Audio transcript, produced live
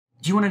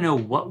Do you want to know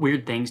what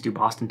weird things do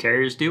Boston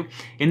Terriers do?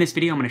 In this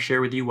video, I'm going to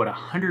share with you what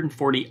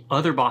 140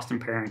 other Boston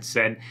parents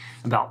said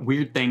about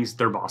weird things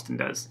their Boston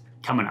does.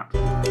 Coming up.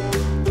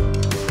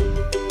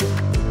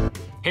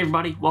 Hey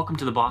everybody, welcome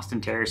to the Boston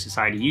Terrier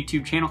Society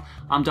YouTube channel.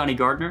 I'm Donnie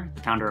Gardner,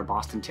 the founder of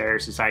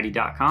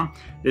BostonTerrierSociety.com.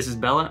 This is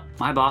Bella,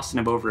 my Boston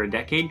of over a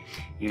decade,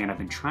 and I've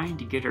been trying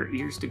to get her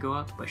ears to go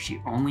up, but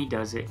she only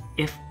does it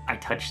if I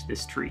touch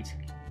this treat.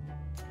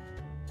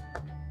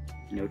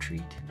 No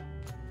treat.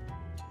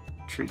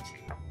 Treat.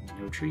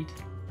 No treat.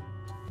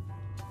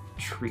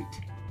 Treat.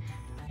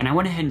 And I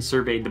went ahead and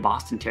surveyed the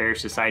Boston Terrier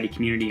Society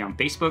community on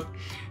Facebook.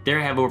 There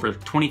I have over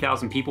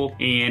 20,000 people,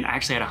 and I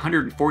actually had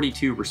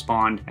 142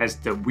 respond as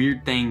to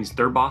weird things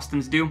their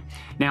Bostons do.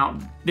 Now,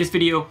 this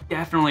video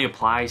definitely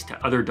applies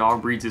to other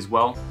dog breeds as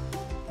well.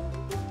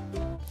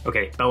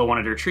 Okay, Bella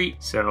wanted her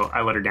treat, so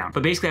I let her down.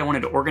 But basically I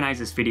wanted to organize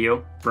this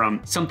video from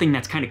something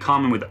that's kind of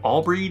common with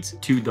all breeds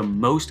to the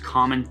most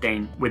common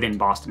thing within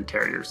Boston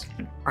Terriers.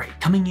 All right,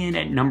 coming in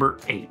at number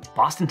 8,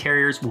 Boston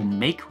Terriers will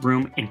make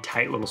room in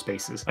tight little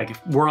spaces. Like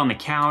if we're on the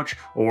couch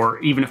or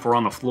even if we're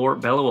on the floor,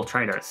 Bella will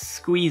try to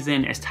squeeze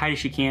in as tight as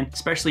she can,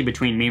 especially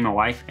between me and my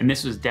wife. And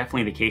this was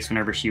definitely the case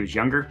whenever she was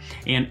younger,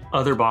 and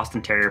other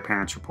Boston Terrier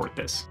parents report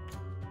this.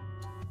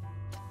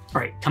 All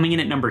right, coming in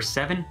at number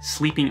 7,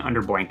 sleeping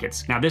under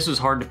blankets. Now this was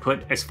hard to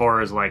put as far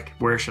as like,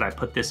 where should I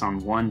put this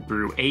on 1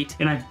 through 8?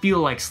 And I feel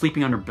like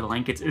sleeping under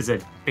blankets is a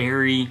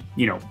very,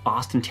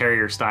 Boston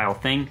Terrier style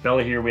thing.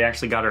 Bella here, we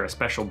actually got her a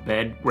special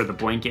bed where the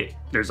blanket,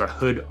 there's a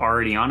hood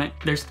already on it.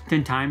 There's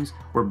been times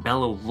where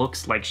Bella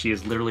looks like she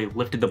has literally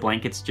lifted the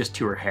blankets just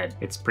to her head.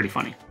 It's pretty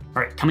funny.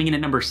 All right, coming in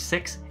at number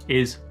 6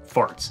 is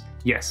farts.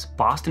 Yes,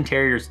 Boston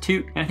Terriers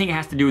toot, and I think it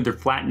has to do with their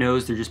flat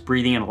nose. They're just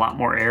breathing in a lot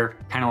more air,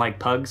 kind of like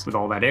pugs. With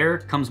all that air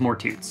comes more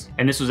toots.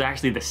 And this was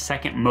actually the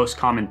second most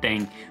common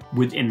thing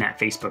within that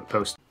Facebook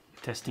post.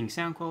 Testing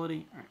sound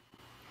quality. All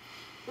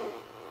right.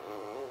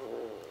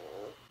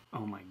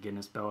 Oh my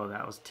goodness, Bella,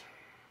 that was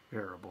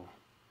terrible.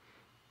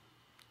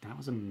 That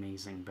was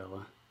amazing,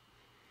 Bella.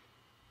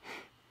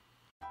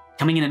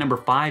 Coming in at number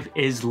 5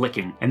 is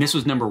licking, and this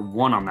was number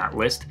 1 on that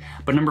list.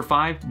 But number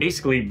 5,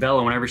 basically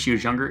Bella, whenever she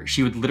was younger,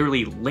 she would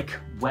literally lick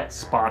wet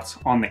spots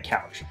on the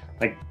couch.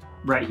 Like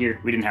right here,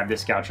 we didn't have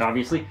this couch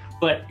obviously,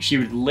 but she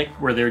would lick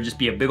where there would just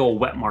be a big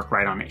old wet mark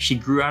right on it. She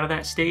grew out of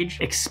that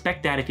stage.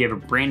 Expect that if you have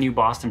a brand new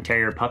Boston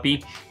Terrier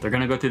puppy, they're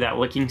gonna go through that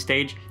licking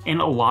stage,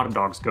 and a lot of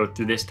dogs go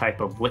through this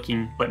type of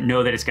licking, but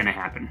know that it's gonna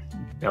happen.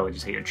 Bella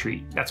just ate a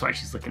treat. That's why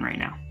she's licking right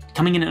now.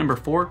 Coming in at number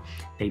 4,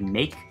 they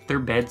make their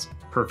beds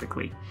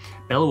perfectly.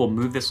 Bella will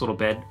move this little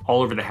bed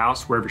all over the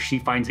house wherever she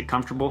finds it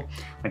comfortable.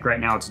 Like right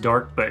now it's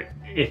dark, but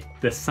if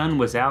the sun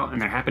was out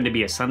and there happened to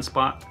be a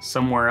sunspot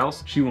somewhere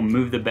else, she will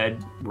move the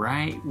bed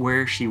right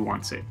where she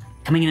wants it.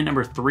 Coming in at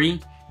number 3,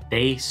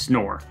 they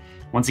snore.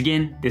 Once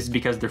again, this is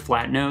because they're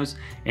flat nose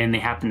and they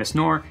happen to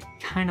snore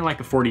kind of like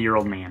a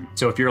 40-year-old man.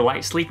 So if you're a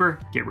light sleeper,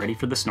 get ready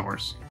for the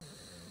snores.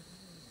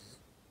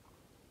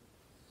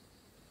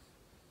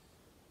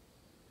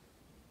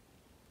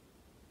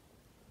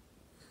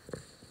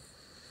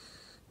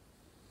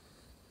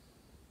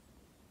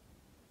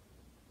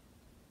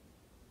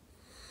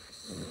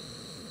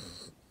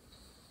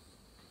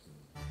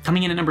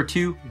 Coming in at number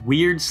 2,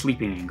 weird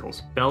sleeping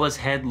angles. Bella's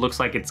head looks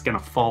like it's gonna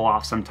fall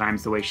off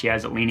sometimes the way she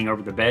has it leaning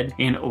over the bed,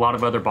 and a lot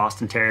of other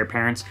Boston Terrier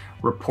parents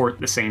report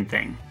the same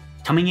thing.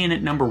 Coming in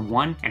at number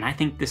 1, and I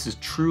think this is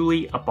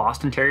truly a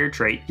Boston Terrier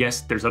trait.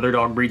 Yes, there's other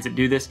dog breeds that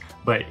do this,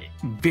 but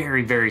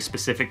very, very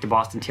specific to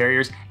Boston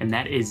Terriers, and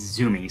that is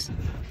Zoomies.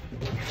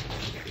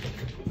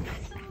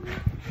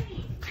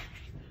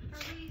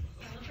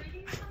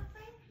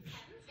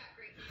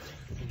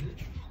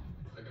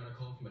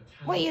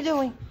 What are you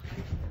doing?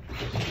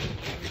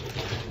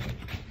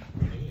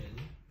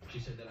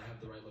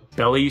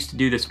 Bella used to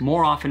do this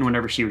more often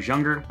whenever she was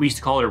younger. We used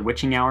to call her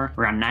witching hour.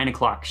 Around 9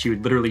 o'clock, she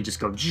would literally just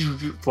go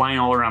flying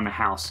all around the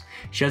house.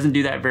 She doesn't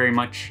do that very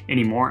much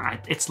anymore.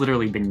 It's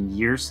literally been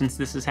years since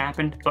this has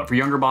happened. But for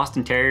younger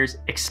Boston Terriers,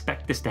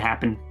 expect this to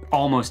happen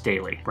almost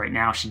daily. Right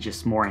now, she's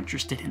just more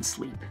interested in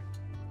sleep.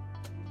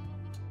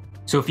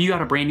 So if you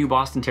got a brand new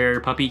Boston Terrier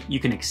puppy, you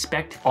can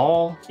expect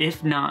all,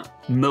 if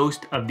not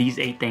most, of these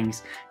 8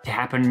 things to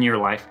happen in your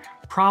life,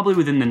 probably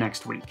within the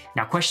next week.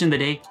 Now, question of the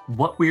day,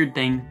 what weird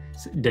thing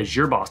does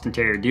your Boston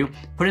Terrier do?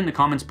 Put it in the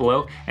comments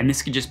below, and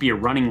this could just be a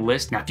running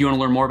list. Now, if you want to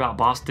learn more about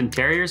Boston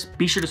Terriers,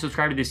 be sure to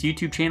subscribe to this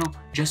YouTube channel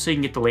just so you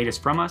can get the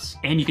latest from us,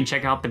 and you can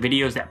check out the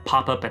videos that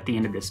pop up at the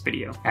end of this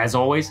video. As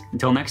always,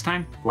 until next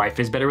time, life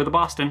is better with a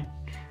Boston.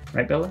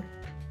 Right, Bella?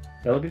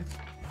 Bella good?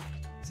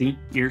 See,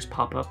 ears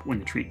pop up when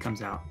the treat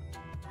comes out.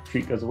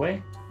 Treat goes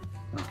away.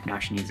 Oh, now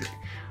she needs it.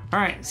 All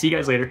right, see you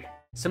guys later.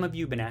 Some of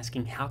you have been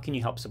asking, how can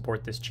you help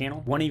support this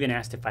channel? One even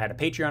asked if I had a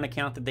Patreon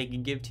account that they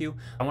could give to.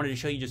 I wanted to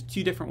show you just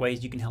 2 different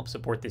ways you can help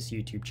support this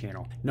YouTube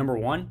channel. Number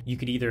 1, you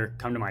could either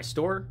come to my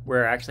store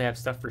where I actually have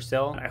stuff for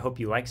sale. I hope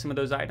you like some of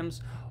those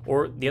items,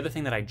 Or the other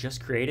thing that I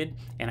just created,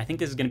 and I think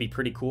this is going to be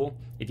pretty cool,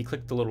 if you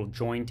click the little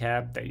join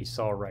tab that you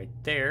saw right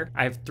there,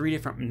 I have 3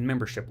 different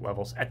membership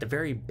levels. At the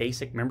very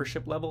basic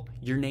membership level,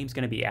 your name's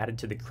going to be added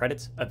to the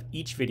credits of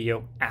each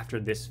video after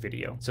this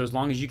video. So as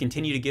long as you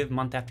continue to give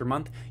month after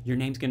month, your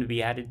name's going to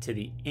be added to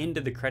the end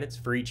of the credits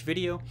for each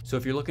video. So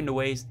if you're looking to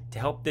ways to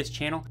help this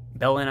channel,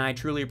 Bella and I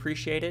truly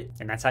appreciate it,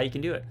 and that's how you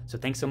can do it. So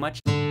thanks so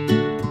much.